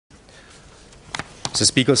Mr.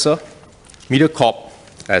 Speaker, sir, MediaCorp,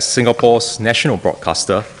 as Singapore's national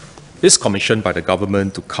broadcaster, is commissioned by the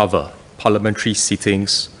government to cover parliamentary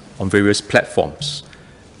sittings on various platforms,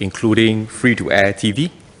 including free-to-air TV,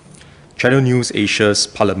 Channel News Asia's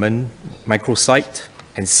Parliament microsite,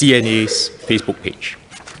 and CNA's Facebook page.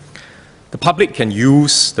 The public can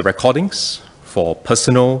use the recordings for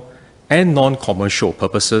personal and non-commercial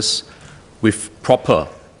purposes with proper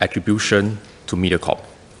attribution to MediaCorp.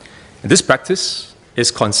 And this practice is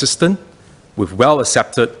consistent with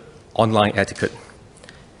well-accepted online etiquette,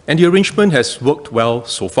 and the arrangement has worked well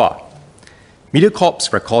so far.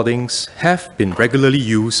 MediaCorp's recordings have been regularly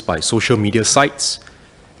used by social media sites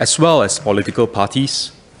as well as political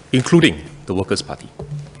parties, including the Workers' Party.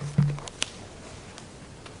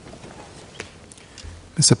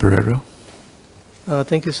 Mr. Perera.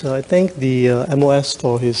 Thank you, sir. I thank the MOS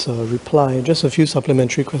for his reply. Just a few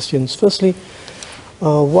supplementary questions. Firstly,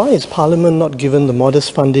 why is Parliament not given the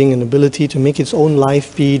modest funding and ability to make its own live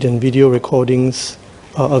feed and video recordings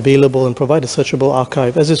available and provide a searchable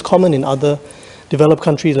archive, as is common in other developed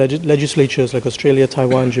countries' legislatures like Australia,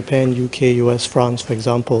 Taiwan, Japan, UK, US, France, for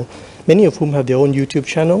example, many of whom have their own YouTube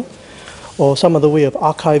channel or some other way of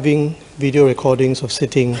archiving video recordings of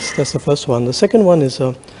sittings? That's the first one. The second one is,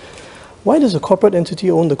 why does a corporate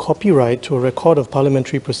entity own the copyright to a record of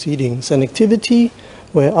parliamentary proceedings, an activity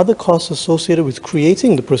where other costs associated with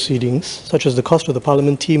creating the proceedings, such as the cost of the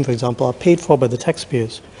Parliament team, for example, are paid for by the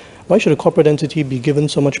taxpayers? Why should a corporate entity be given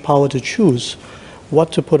so much power to choose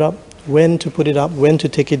what to put up, when to put it up, when to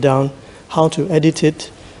take it down, how to edit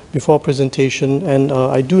it before presentation? And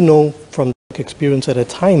I do know from experience that at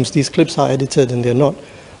times these clips are edited and they're not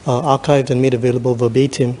archived and made available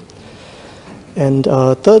verbatim. And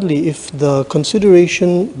thirdly, if the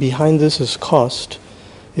consideration behind this is cost,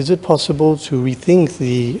 is it possible to rethink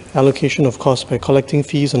the allocation of costs by collecting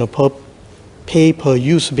fees on a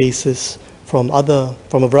pay-per-use basis from a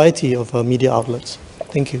variety of media outlets?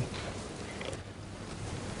 Thank you.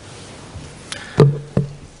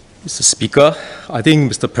 Mr. Speaker, I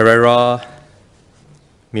think Mr. Perera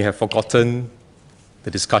may have forgotten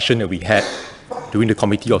the discussion that we had during the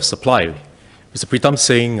Committee of Supply. Mr. Pritam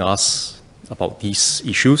Singh asked about these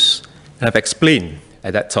issues, and I've explained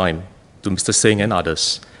at that time to Mr. Singh and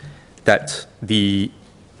others that the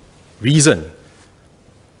reason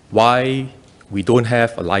why we don't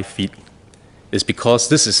have a live feed is because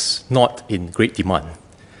this is not in great demand.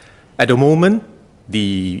 At the moment,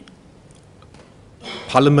 the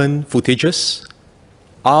Parliament footages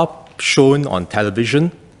are shown on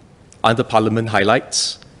television under Parliament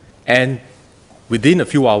highlights, and within a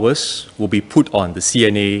few hours will be put on the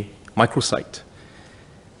CNA microsite.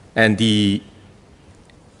 And the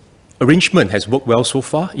arrangement has worked well so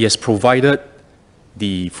far. It has provided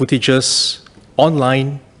the footages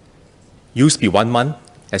online, used to be 1 month,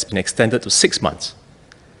 has been extended to 6 months.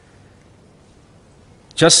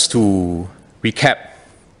 Just to recap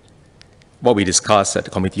what we discussed at the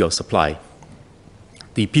Committee of Supply,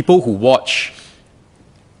 the people who watch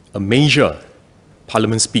a major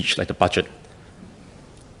Parliament speech like the budget,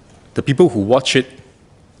 the people who watch it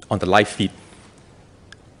on the live feed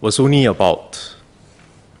was only about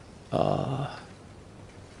 10%.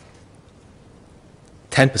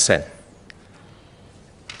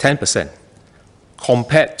 10%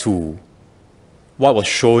 compared to what was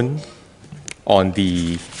shown on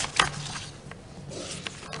the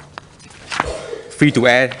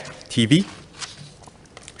free-to-air TV,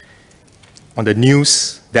 on the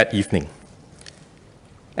news that evening.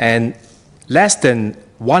 And less than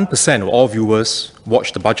 1% of all viewers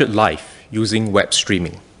watch the budget live using web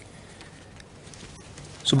streaming.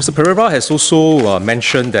 So Mr. Perera has also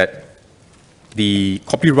mentioned that the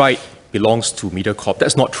copyright belongs to MediaCorp.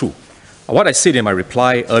 That's not true. What I said in my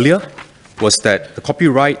reply earlier was that the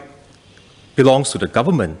copyright belongs to the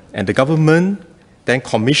government, and the government then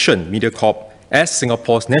commissioned MediaCorp as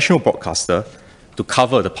Singapore's national broadcaster to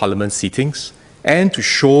cover the Parliament sittings and to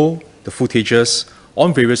show the footages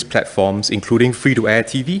on various platforms, including free-to-air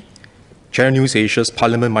TV, Channel News Asia's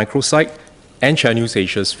Parliament microsite, and Channel News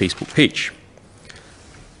Asia's Facebook page.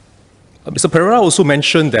 Mr. Perera also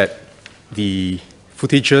mentioned that the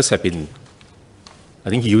footages have been, I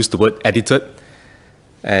think he used the word edited,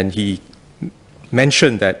 and he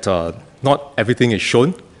mentioned that not everything is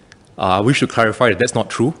shown. I wish to clarify that that's not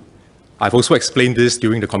true. I've also explained this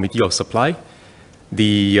during the Committee of Supply.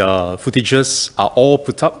 The footages are all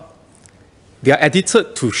put up. They are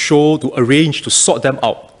edited to show, to arrange, to sort them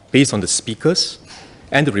out based on the speakers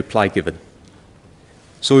and the reply given.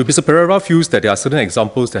 So if Mr. Perera feels that there are certain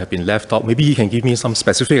examples that have been left out, maybe he can give me some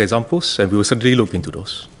specific examples, and we will certainly look into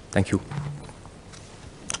those. Thank you.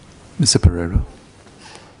 Mr. Perera.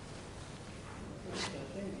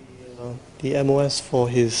 the MOS for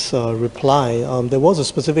his reply. There was a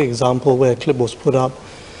specific example where a clip was put up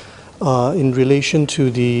in relation to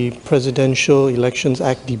the Presidential Elections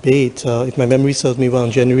Act debate, if my memory serves me well,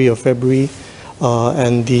 in January or February,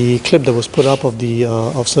 and the clip that was put up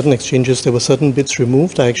of certain exchanges, there were certain bits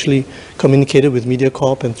removed. I actually communicated with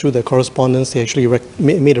MediaCorp, and through their correspondence, they actually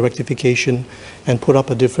made a rectification and put up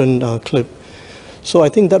a different clip. So I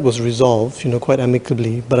think that was resolved, quite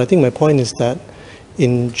amicably. But I think my point is that,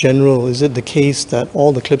 in general, is it the case that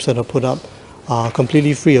all the clips that are put up are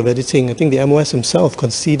completely free of editing? I think the MOS himself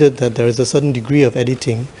conceded that there is a certain degree of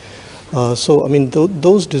editing. So, I mean,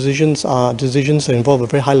 those decisions are decisions that involve a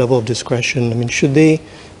very high level of discretion. I mean, should they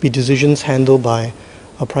be decisions handled by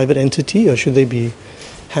a private entity, or should they be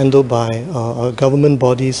handled by a government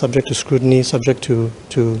body subject to scrutiny, subject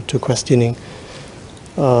to questioning?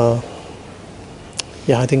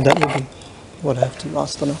 Yeah, I think that would be what I have to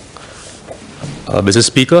ask for now. Mr.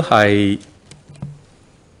 Speaker, I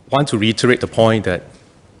want to reiterate the point that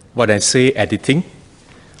when I say editing,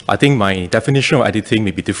 I think my definition of editing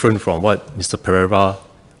may be different from what Mr. Perera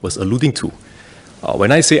was alluding to.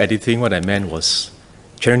 When I say editing, what I meant was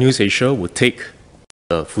Channel News Asia would take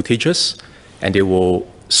the footages and they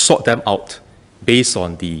will sort them out based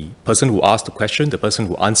on the person who asked the question, the person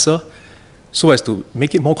who answered, so as to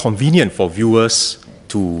make it more convenient for viewers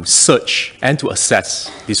to search and to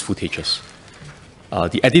access these footages.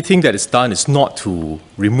 The editing that is done is not to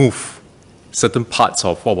remove certain parts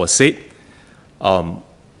of what was said.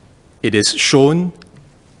 It is shown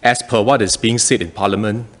as per what is being said in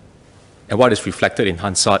Parliament and what is reflected in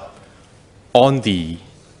Hansard on the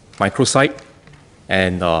microsite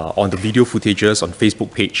and on the video footages on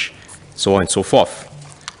Facebook page, so on and so forth.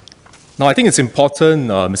 Now, I think it's important,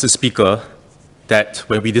 Mr. Speaker, that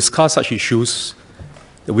when we discuss such issues,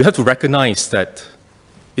 that we have to recognize that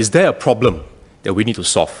is there a problem that we need to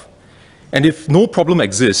solve? And if no problem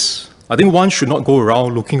exists, I think one should not go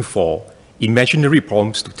around looking for imaginary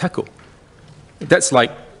problems to tackle. That's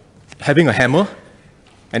like having a hammer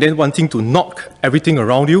and then wanting to knock everything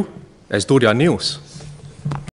around you as though they are nails.